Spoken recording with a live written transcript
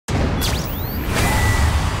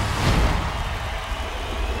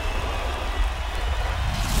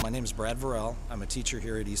Brad Varell. I'm a teacher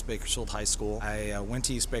here at East Bakersfield High School. I went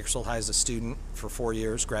to East Bakersfield High as a student for 4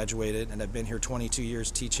 years, graduated, and I've been here 22 years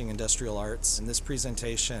teaching industrial arts. And this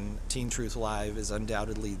presentation, Teen Truth Live, is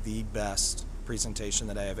undoubtedly the best presentation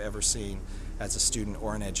that I have ever seen as a student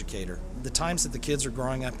or an educator. The times that the kids are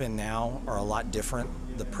growing up in now are a lot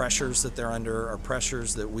different. The pressures that they're under are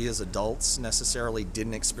pressures that we as adults necessarily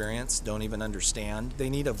didn't experience, don't even understand. They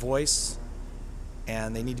need a voice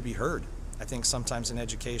and they need to be heard. I think sometimes in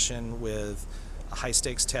education with high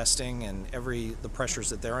stakes testing and the pressures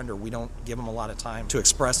that they're under, we don't give them a lot of time to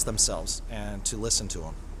express themselves and to listen to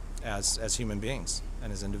them as human beings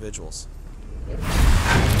and as individuals.